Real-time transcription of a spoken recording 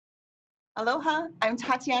Aloha, I'm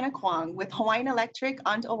Tatiana Kwong with Hawaiian Electric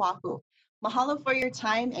on Oahu. Mahalo for your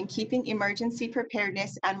time and keeping emergency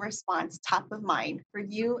preparedness and response top of mind for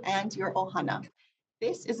you and your ohana.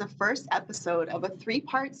 This is the first episode of a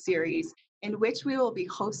three-part series in which we will be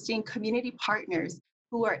hosting community partners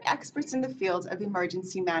who are experts in the field of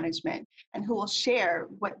emergency management and who will share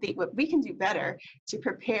what we can do better to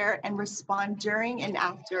prepare and respond during and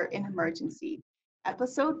after an emergency.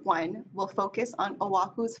 Episode 1 will focus on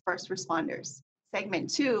Oahu's first responders,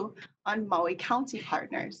 Segment 2 on Maui County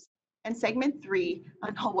partners, and Segment 3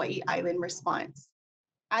 on Hawaii Island response.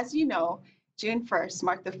 As you know, June 1st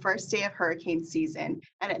marked the first day of hurricane season,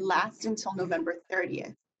 and it lasts until November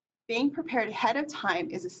 30th. Being prepared ahead of time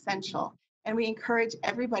is essential, and we encourage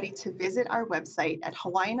everybody to visit our website at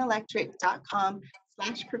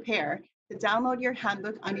hawaiianelectric.com/prepare to download your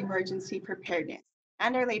handbook on emergency preparedness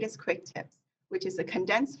and our latest quick tips, which is a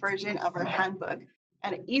condensed version of our handbook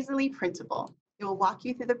and easily printable. It will walk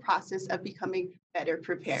you through the process of becoming better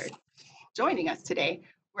prepared. Joining us today,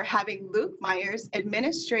 we're having Luke Myers,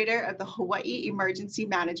 Administrator of the Hawaii Emergency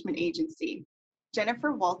Management Agency,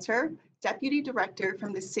 Jennifer Walter, Deputy Director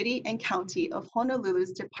from the City and County of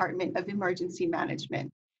Honolulu's Department of Emergency Management,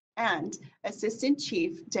 and Assistant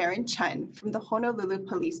Chief Darren Chun from the Honolulu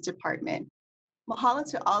Police Department. Mahalo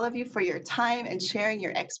to all of you for your time and sharing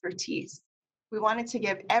your expertise. We wanted to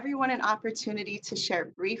give everyone an opportunity to share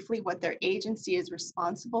briefly what their agency is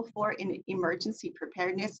responsible for in emergency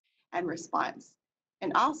preparedness and response,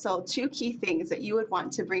 and also two key things that you would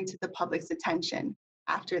want to bring to the public's attention.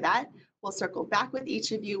 After that, we'll circle back with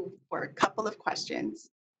each of you for a couple of questions.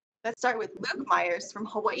 Let's start with Luke Myers from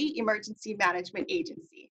Hawaii Emergency Management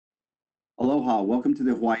Agency. Aloha, welcome to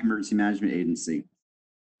the Hawaii Emergency Management Agency.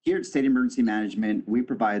 Here at State Emergency Management, we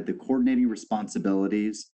provide the coordinating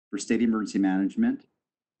responsibilities for state emergency management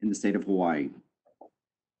in the state of Hawaii.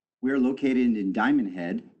 We are located in Diamond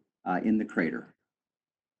Head in the crater.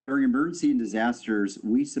 During emergency and disasters,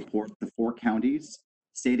 we support the 4 counties,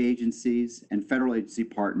 state agencies, and federal agency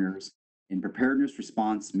partners in preparedness,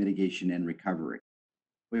 response, mitigation, and recovery.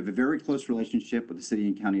 We have a very close relationship with the City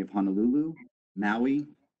and County of Honolulu, Maui,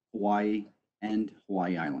 Hawaii, and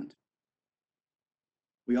Hawaii Island.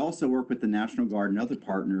 We also work with the National Guard and other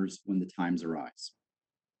partners when the times arise.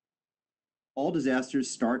 All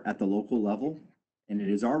disasters start at the local level, and it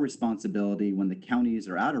is our responsibility when the counties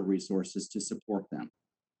are out of resources to support them.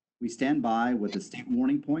 We stand by with a state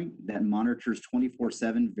warning point that monitors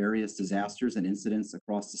 24/7 various disasters and incidents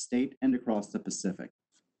across the state and across the Pacific.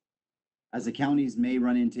 As the counties may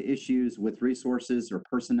run into issues with resources or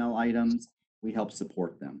personnel items, we help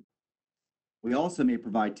support them. We also may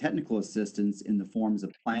provide technical assistance in the forms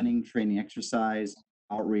of planning, training exercise,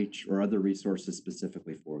 outreach, or other resources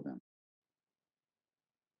specifically for them.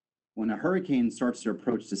 When a hurricane starts to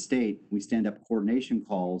approach the state, we stand up coordination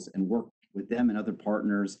calls and work with them and other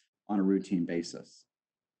partners on a routine basis.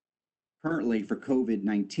 Currently, for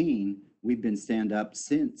COVID-19, we've been stand up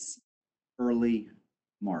since early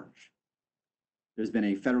March. There's been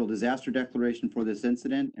a federal disaster declaration for this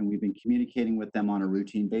incident, and we've been communicating with them on a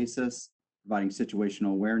routine basis, providing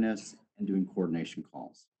situational awareness and doing coordination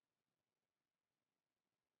calls.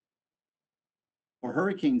 For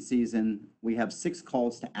hurricane season, we have 6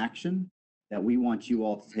 calls to action that we want you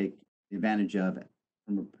all to take advantage of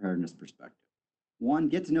from a preparedness perspective. 1,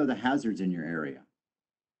 get to know the hazards in your area.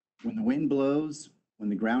 When the wind blows, when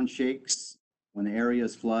the ground shakes, when the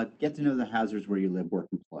areas flood, get to know the hazards where you live, work,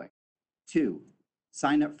 and play. 2,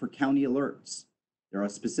 sign up for county alerts. There are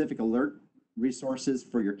specific alert resources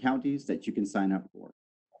for your counties that you can sign up for.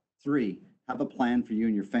 3, have a plan for you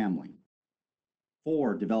and your family.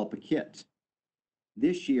 4, develop a kit.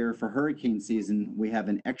 This year, for hurricane season, we have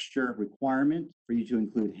an extra requirement for you to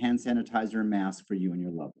include hand sanitizer and masks for you and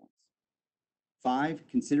your loved ones. 5,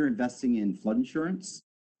 consider investing in flood insurance.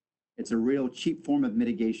 It's a real cheap form of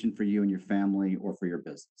mitigation for you and your family or for your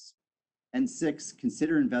business. And 6,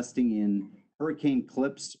 consider investing in hurricane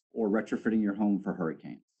clips or retrofitting your home for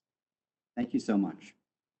hurricanes. Thank you so much.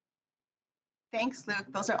 Thanks, Luke.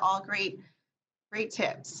 Those are all great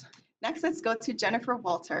tips. Next, let's go to Jennifer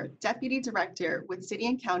Walter, Deputy Director with City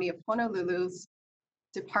and County of Honolulu's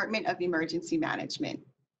Department of Emergency Management.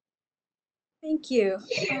 Thank you.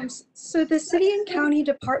 So the City and County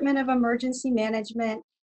Department of Emergency Management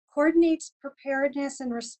coordinates preparedness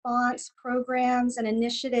and response programs and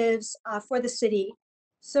initiatives for the city.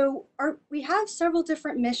 So we have several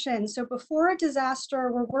different missions. So before a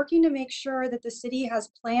disaster, we're working to make sure that the city has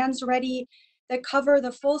plans ready that cover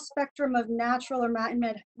the full spectrum of natural or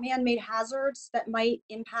man-made hazards that might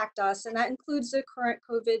impact us, and that includes the current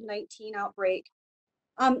COVID-19 outbreak.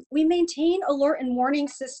 We maintain alert and warning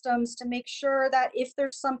systems to make sure that if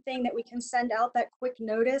there's something that we can send out that quick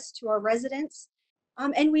notice to our residents.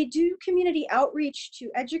 And we do community outreach to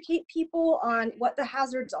educate people on what the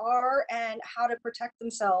hazards are and how to protect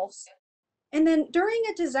themselves. And then during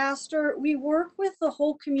a disaster, we work with the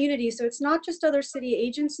whole community. So it's not just other city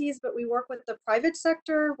agencies, but we work with the private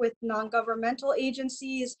sector, with non-governmental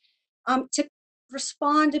agencies to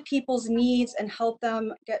respond to people's needs and help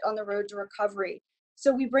them get on the road to recovery.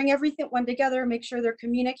 So we bring everyone together, make sure they're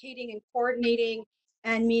communicating and coordinating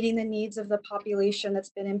and meeting the needs of the population that's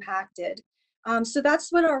been impacted. So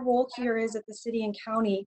that's what our role here is at the city and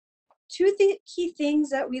county. Two key things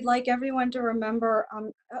that we'd like everyone to remember,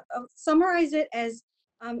 summarize it as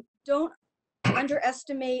don't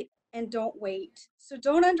underestimate and don't wait. So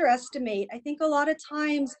don't underestimate. I think a lot of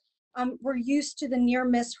times we're used to the near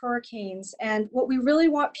miss hurricanes. And what we really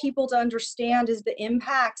want people to understand is the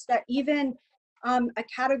impacts that even a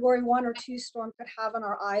category 1 or 2 storm could have on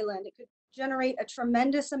our island. It could generate a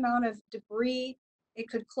tremendous amount of debris. It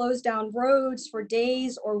could close down roads for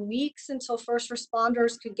days or weeks until first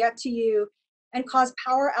responders could get to you and cause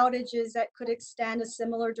power outages that could extend a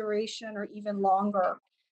similar duration or even longer.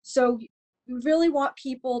 So we really want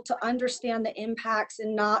people to understand the impacts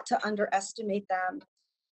and not to underestimate them.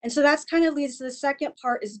 And so that's kind of leads to the second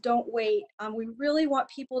part is don't wait. We really want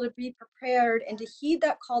people to be prepared and to heed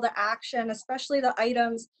that call to action, especially the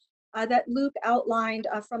items that Luke outlined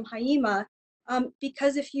from Haima,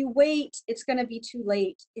 because if you wait, it's going to be too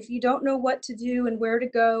late. If you don't know what to do and where to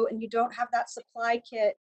go and you don't have that supply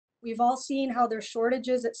kit, we've all seen how there's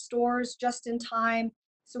shortages at stores just in time.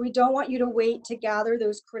 So we don't want you to wait to gather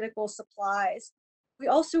those critical supplies. We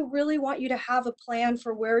also really want you to have a plan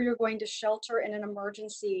for where you're going to shelter in an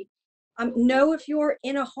emergency. Know if you're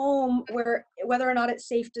in a home where, whether or not it's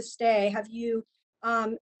safe to stay. Have you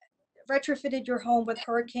retrofitted your home with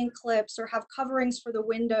hurricane clips or have coverings for the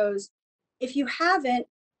windows? If you haven't,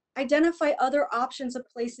 identify other options of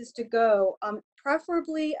places to go.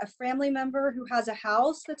 Preferably a family member who has a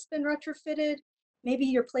house that's been retrofitted, maybe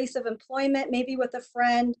your place of employment, maybe with a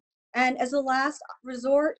friend. And as a last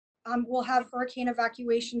resort, we'll have hurricane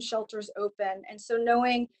evacuation shelters open. And so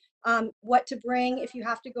knowing what to bring if you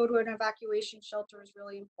have to go to an evacuation shelter is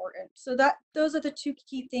really important. So those are the two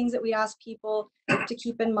key things that we ask people to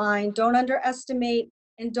keep in mind. Don't underestimate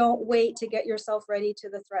and don't wait to get yourself ready to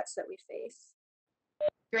the threats that we face.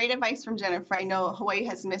 Great advice from Jennifer. I know Hawaii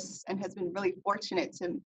has missed and has been really fortunate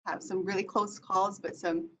to have some really close calls, but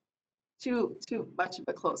some too much of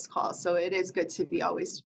a close call. So it is good to be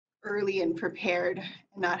always early and prepared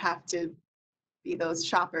and not have to be those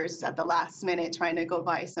shoppers at the last minute trying to go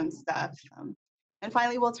buy some stuff. And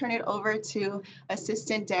finally, we'll turn it over to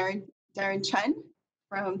Assistant Darren Chun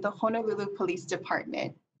from the Honolulu Police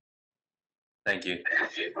Department. Thank you.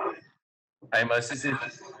 I'm Assistant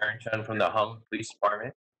Darren Chun from the Honolulu Police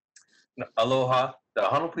Department. Aloha. The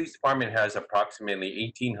Honolulu Police Department has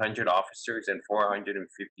approximately 1,800 officers and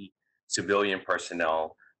 450 civilian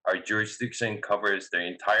personnel. Our jurisdiction covers the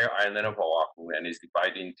entire island of Oahu and is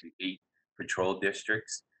divided into 8 patrol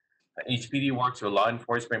districts. HPD works with law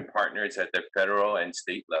enforcement partners at the federal and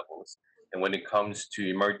state levels. And when it comes to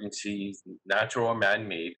emergencies, natural or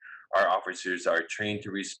man-made, our officers are trained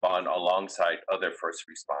to respond alongside other first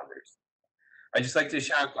responders. I'd just like to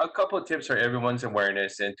share a couple of tips for everyone's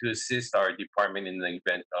awareness and to assist our department in the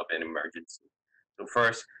event of an emergency. So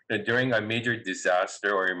first, during a major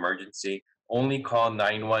disaster or emergency, only call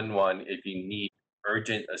 911 if you need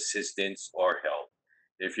urgent assistance or help.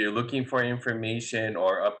 If you're looking for information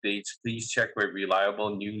or updates, please check with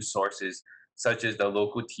reliable news sources such as the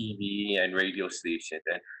local TV and radio stations.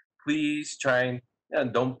 And please try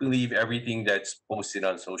and don't believe everything that's posted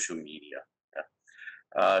on social media.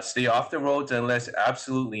 Stay off the roads unless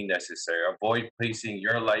absolutely necessary. Avoid placing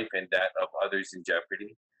your life and that of others in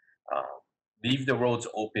jeopardy. Leave the roads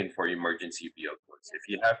open for emergency vehicles.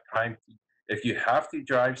 If you have to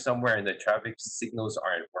drive somewhere and the traffic signals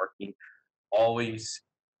aren't working, always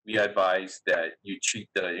we advise that you treat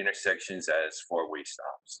the intersections as four-way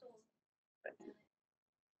stops. Thank you.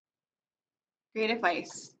 Great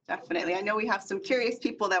advice, definitely. I know we have some curious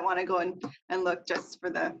people that want to go and look just for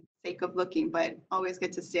the sake of looking, but always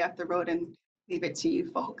good to stay off the road and leave it to you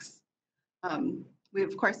folks. We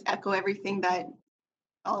of course echo everything that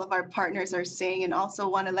all of our partners are saying, and also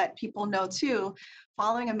want to let people know too,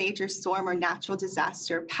 following a major storm or natural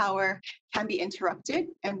disaster, power can be interrupted,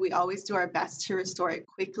 and we always do our best to restore it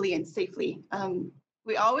quickly and safely.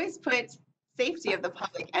 We always put safety of the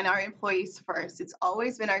public and our employees first. It's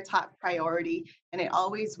always been our top priority, and it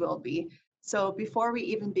always will be. So before we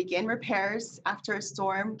even begin repairs after a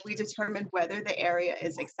storm, we determine whether the area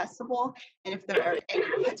is accessible and if there are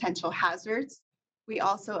any potential hazards. We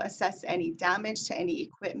also assess any damage to any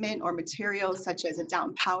equipment or materials such as a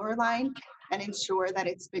down power line and ensure that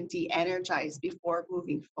it's been de-energized before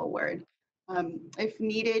moving forward. If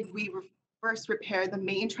needed, we first repair the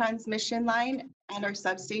main transmission line and our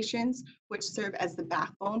substations, which serve as the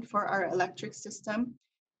backbone for our electric system.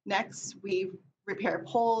 Next, we repair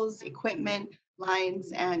poles, equipment,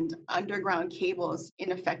 lines, and underground cables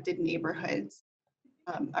in affected neighborhoods.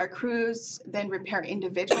 Our crews then repair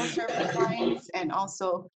individual service lines and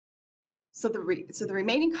also so the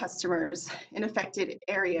remaining customers in affected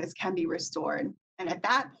areas can be restored. And at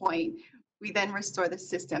that point, we then restore the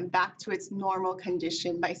system back to its normal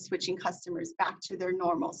condition by switching customers back to their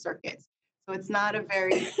normal circuits. So it's not a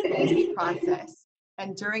very easy process.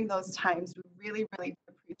 And during those times, we really, really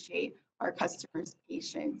appreciate our customers'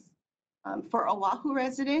 patience. For Oahu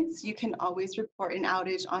residents, you can always report an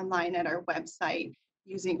outage online at our website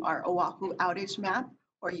using our Oahu outage map,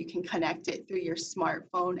 or you can connect it through your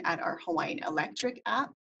smartphone at our Hawaiian Electric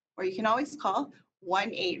app, or you can always call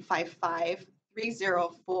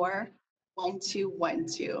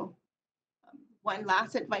 1-855-304-1212. One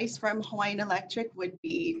last advice from Hawaiian Electric would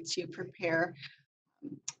be to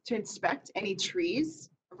inspect any trees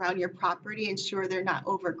around your property, ensure they're not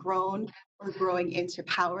overgrown or growing into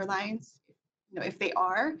power lines. If they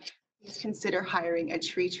are, please consider hiring a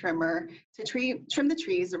tree trimmer to trim the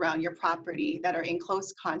trees around your property that are in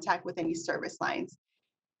close contact with any service lines.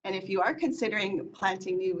 And if you are considering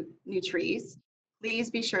planting new trees, please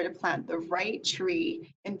be sure to plant the right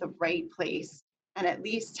tree in the right place and at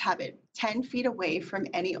least have it 10 feet away from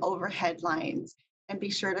any overhead lines. And be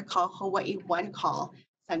sure to call Hawaii One Call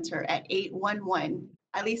Center at 811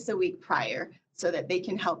 at least a week prior so that they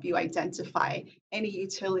can help you identify any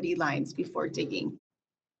utility lines before digging.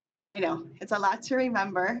 It's a lot to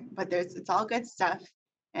remember, but it's all good stuff.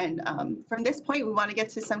 And from this point, we want to get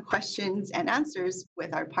to some questions and answers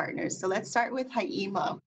with our partners. So let's start with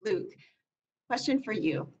Haima. Luke, question for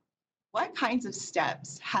you. What kinds of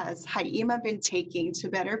steps has Haima been taking to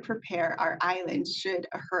better prepare our island should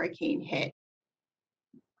a hurricane hit?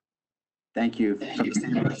 Thank you. From the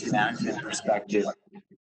state emergency management perspective,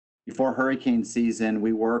 before hurricane season,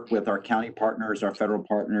 we work with our county partners, our federal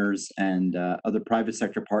partners, and other private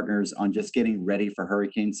sector partners on just getting ready for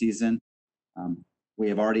hurricane season. We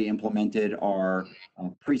have already implemented our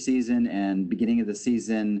preseason and beginning of the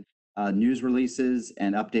season news releases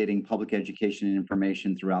and updating public education and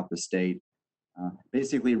information throughout the state,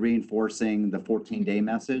 basically reinforcing the 14-day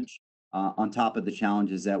message on top of the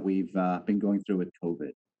challenges that we've been going through with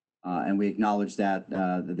COVID. And we acknowledge that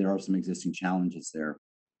there are some existing challenges there.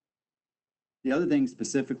 The other thing,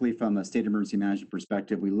 specifically from a state emergency management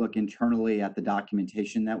perspective, we look internally at the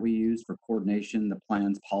documentation that we use for coordination, the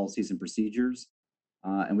plans, policies, and procedures.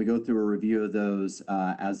 And we go through a review of those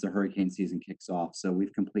as the hurricane season kicks off. So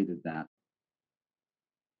we've completed that.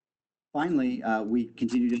 Finally, we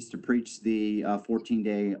continue just to preach the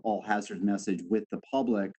 14-day all hazard message with the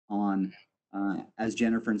public on, as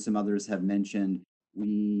Jennifer and some others have mentioned,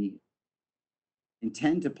 we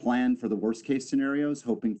intend to plan for the worst case scenarios,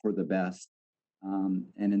 hoping for the best.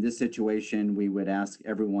 And in this situation, we would ask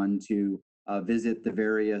everyone to visit the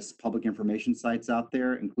various public information sites out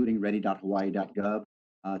there, including ready.hawaii.gov,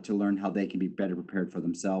 to learn how they can be better prepared for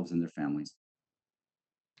themselves and their families.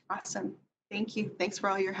 Awesome. Thank you. Thanks for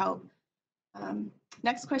all your help.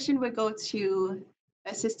 Next question would go to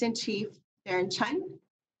Assistant Chief Darren Chun.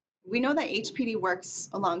 We know that HPD works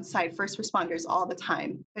alongside first responders all the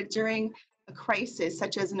time, but during a crisis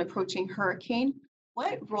such as an approaching hurricane,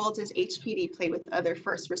 what role does HPD play with other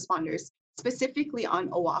first responders, specifically on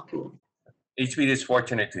Oahu? HPD is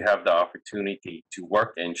fortunate to have the opportunity to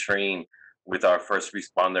work and train with our first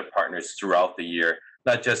responder partners throughout the year,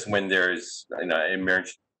 not just when there's an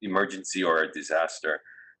emergency or a disaster.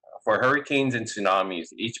 For hurricanes and tsunamis,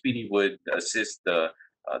 HPD would assist the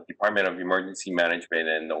Department of Emergency Management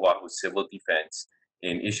and Oahu Civil Defense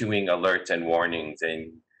in issuing alerts and warnings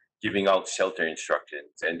and giving out shelter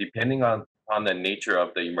instructions. And depending on the nature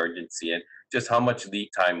of the emergency and just how much lead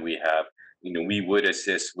time we have, we would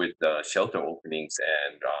assist with shelter openings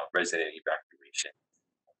and resident evacuation.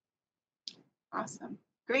 Awesome.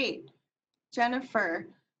 Great. Jennifer,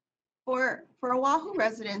 for Oahu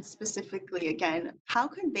residents specifically, again, how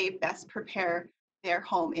can they best prepare their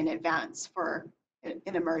home in advance for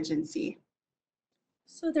an emergency?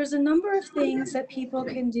 So there's a number of things that people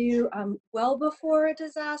can do well before a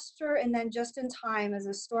disaster and then just in time as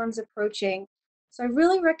a storm's approaching. So I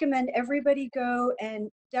really recommend everybody go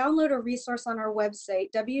and download a resource on our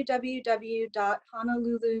website,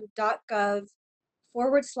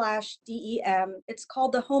 www.honolulu.gov/DEM. It's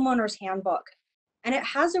called the Homeowner's Handbook. And it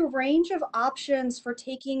has a range of options for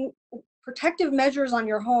taking protective measures on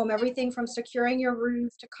your home, everything from securing your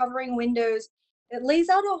roof to covering windows. It lays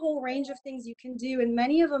out a whole range of things you can do, and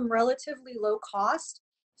many of them relatively low cost.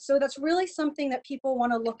 So that's really something that people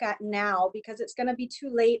want to look at now, because it's going to be too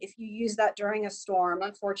late if you use that during a storm,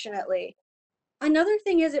 unfortunately. Another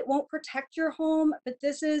thing is, it won't protect your home, but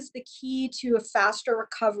this is the key to a faster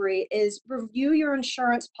recovery, is review your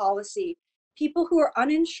insurance policy. People who are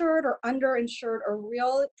uninsured or underinsured are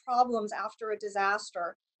real problems after a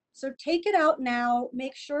disaster. So take it out now,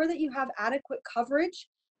 make sure that you have adequate coverage.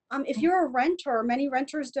 If you're a renter, many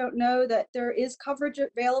renters don't know that there is coverage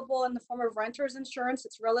available in the form of renter's insurance.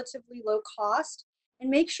 It's relatively low cost. And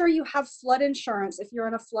make sure you have flood insurance if you're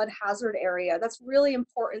in a flood hazard area. That's really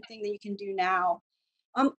important thing that you can do now.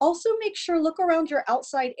 Also make sure, look around your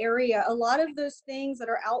outside area. A lot of those things that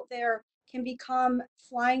are out there can become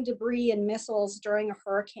flying debris and missiles during a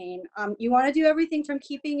hurricane. You want to do everything from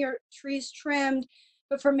keeping your trees trimmed,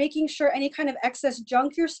 but for making sure any kind of excess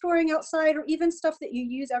junk you're storing outside, or even stuff that you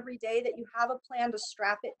use every day, that you have a plan to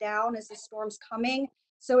strap it down as the storm's coming,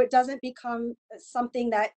 so it doesn't become something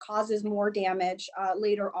that causes more damage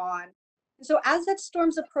later on. So as that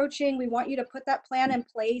storm's approaching, we want you to put that plan in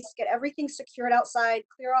place, get everything secured outside,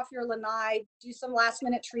 clear off your lanai, do some last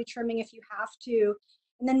minute tree trimming if you have to,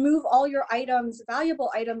 and then move all your items,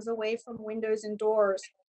 valuable items, away from windows and doors.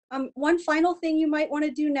 One final thing you might want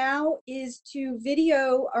to do now is to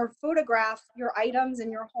video or photograph your items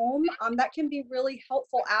in your home. That can be really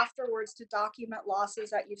helpful afterwards to document losses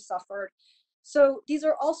that you've suffered. So these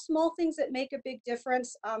are all small things that make a big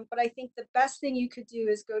difference, but I think the best thing you could do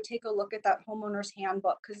is go take a look at that homeowner's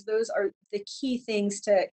handbook, because those are the key things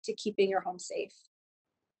to keeping your home safe.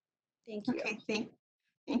 Thank you. Okay,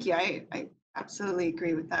 thank you. I absolutely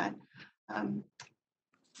agree with that.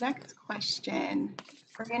 Next question.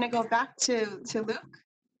 We're going to go back to Luke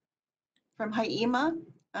from Haima.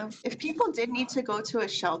 If people did need to go to a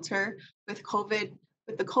shelter with the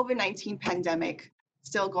COVID-19 pandemic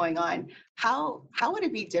still going on, how would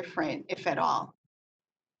it be different, if at all?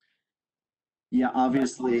 Yeah,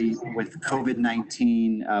 obviously with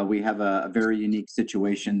COVID-19, we have a very unique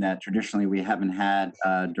situation that traditionally we haven't had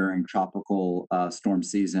during tropical storm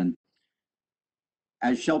season.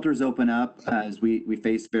 As shelters open up, as we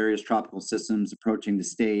face various tropical systems approaching the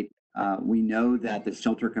state, we know that the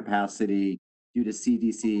shelter capacity due to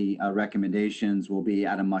CDC recommendations will be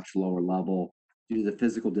at a much lower level due to the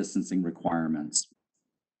physical distancing requirements.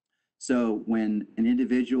 So when an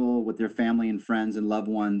individual with their family and friends and loved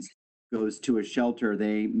ones goes to a shelter,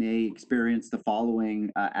 they may experience the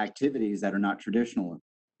following activities that are not traditional,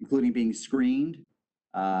 including being screened,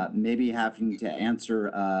 maybe having to answer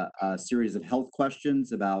a series of health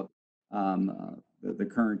questions about the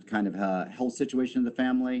current kind of health situation of the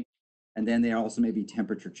family. And then there also may be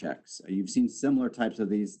temperature checks. You've seen similar types of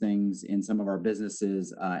these things in some of our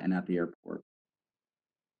businesses and at the airport.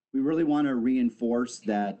 We really want to reinforce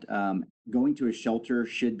that going to a shelter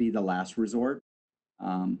should be the last resort.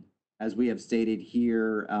 As we have stated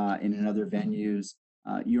here and in other venues,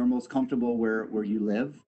 you're most comfortable where you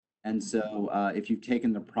live. And so if you've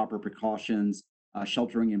taken the proper precautions,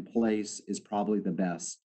 sheltering in place is probably the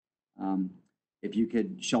best. If you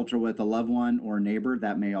could shelter with a loved one or a neighbor,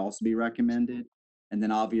 that may also be recommended. And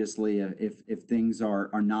then obviously, if things are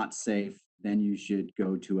not safe, then you should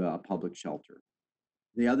go to a public shelter.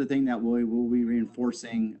 The other thing that we will be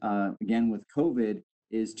reinforcing, again, with COVID,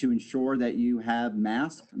 is to ensure that you have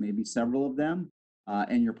masks, maybe several of them,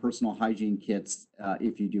 and your personal hygiene kits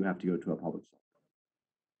if you do have to go to a public shelter.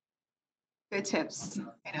 Good tips.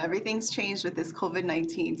 I know everything's changed with this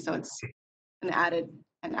COVID-19, so it's an added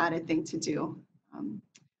thing to do.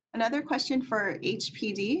 Another question for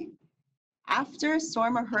HPD. After a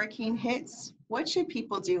storm or hurricane hits, what should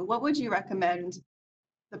people do? What would you recommend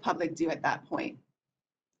the public do at that point?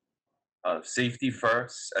 Safety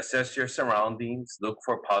first, assess your surroundings, look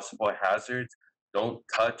for possible hazards, don't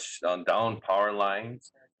touch down power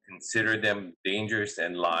lines, consider them dangerous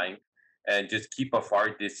and live, and just keep a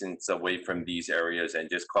far distance away from these areas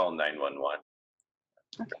and just call 911.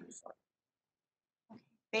 Okay.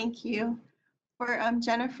 Thank you. For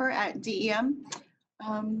Jennifer at DEM,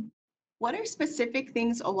 what are specific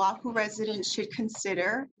things Oahu residents should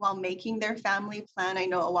consider while making their family plan? I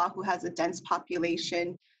know Oahu has a dense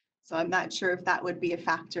population, so I'm not sure if that would be a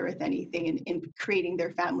factor with anything in creating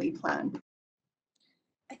their family plan.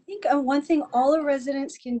 I think one thing all the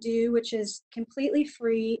residents can do, which is completely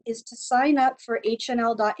free, is to sign up for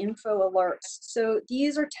hnl.info alerts. So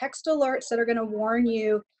these are text alerts that are going to warn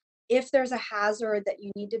you if there's a hazard that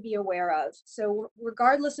you need to be aware of. So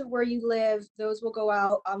regardless of where you live, those will go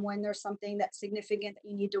out when there's something that's significant that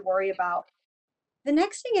you need to worry about. The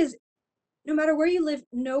next thing is, no matter where you live,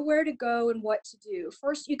 know where to go and what to do.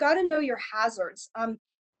 First, you got to know your hazards.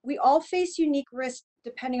 We all face unique risks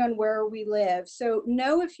depending on where we live. So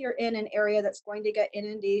know if you're in an area that's going to get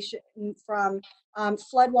inundation from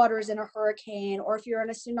floodwaters in a hurricane, or if you're in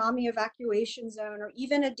a tsunami evacuation zone, or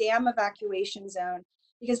even a dam evacuation zone.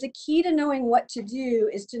 Because the key to knowing what to do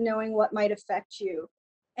is to knowing what might affect you.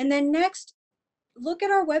 And then next, look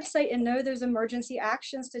at our website and know there's emergency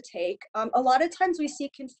actions to take. A lot of times we see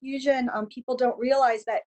confusion. People don't realize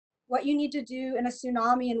that what you need to do in a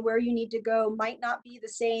tsunami and where you need to go might not be the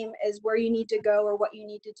same as where you need to go or what you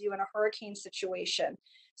need to do in a hurricane situation.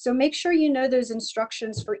 So make sure you know those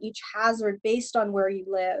instructions for each hazard based on where you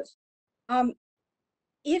live.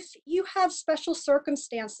 If you have special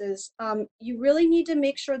circumstances, you really need to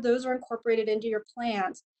make sure those are incorporated into your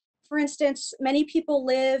plans. For instance, many people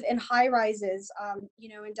live in high rises,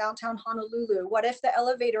 in downtown Honolulu. What if the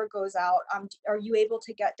elevator goes out? Are you able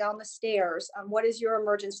to get down the stairs? What is your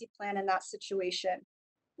emergency plan in that situation?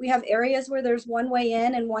 We have areas where there's one way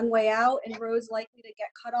in and one way out, and roads likely to get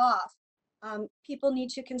cut off. People need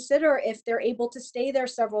to consider if they're able to stay there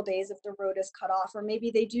several days if the road is cut off, or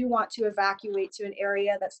maybe they do want to evacuate to an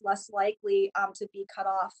area that's less likely to be cut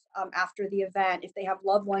off after the event, if they have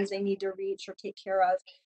loved ones they need to reach or take care of.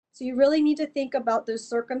 So you really need to think about those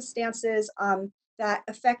circumstances that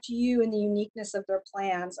affect you and the uniqueness of their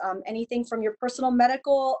plans. Anything from your personal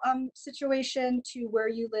medical situation to where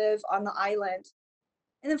you live on the island.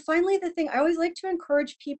 And then finally, the thing I always like to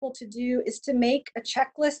encourage people to do is to make a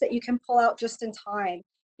checklist that you can pull out just in time.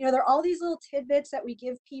 There are all these little tidbits that we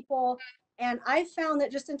give people. And I found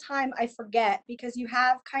that just in time, I forget, because you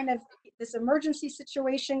have kind of this emergency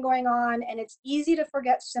situation going on, and it's easy to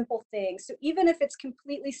forget simple things. So even if it's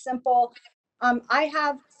completely simple, I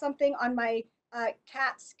have something on my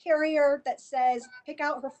cat's carrier that says, pick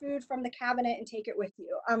out her food from the cabinet and take it with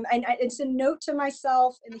you. And it's a note to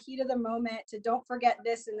myself in the heat of the moment to don't forget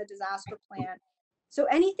this in the disaster plan. So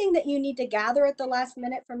anything that you need to gather at the last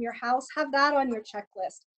minute from your house, have that on your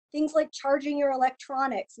checklist. Things like charging your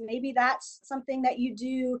electronics. Maybe that's something that you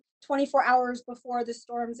do 24 hours before the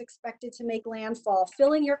storm's expected to make landfall.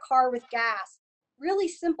 Filling your car with gas. Really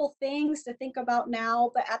simple things to think about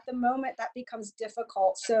now, but at the moment that becomes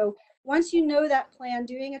difficult. So once you know that plan,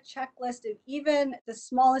 doing a checklist of even the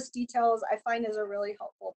smallest details, I find is a really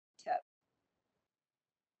helpful tip.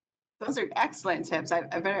 Those are excellent tips. I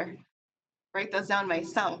better write those down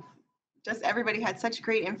myself. Just everybody had such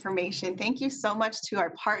great information. Thank you so much to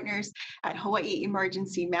our partners at Hawaii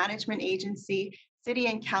Emergency Management Agency, City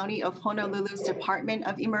and County of Honolulu's Department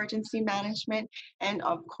of Emergency Management, and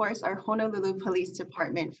of course, our Honolulu Police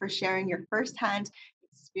Department for sharing your firsthand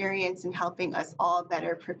experience in helping us all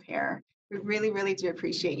better prepare. We really, really do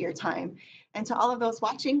appreciate your time. And to all of those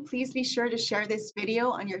watching, please be sure to share this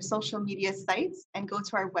video on your social media sites and go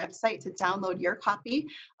to our website to download your copy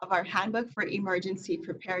of our Handbook for Emergency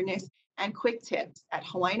Preparedness and Quick Tips at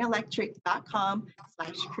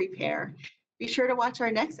hawaiianelectric.com/prepare. Be sure to watch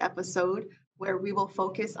our next episode, where we will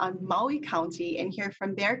focus on Maui County and hear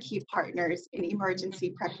from their key partners in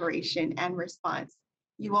emergency preparation and response.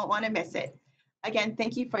 You won't want to miss it. Again,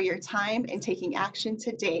 thank you for your time and taking action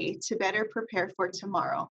today to better prepare for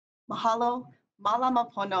tomorrow. Mahalo,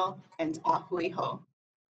 malama pono, and ahui ho.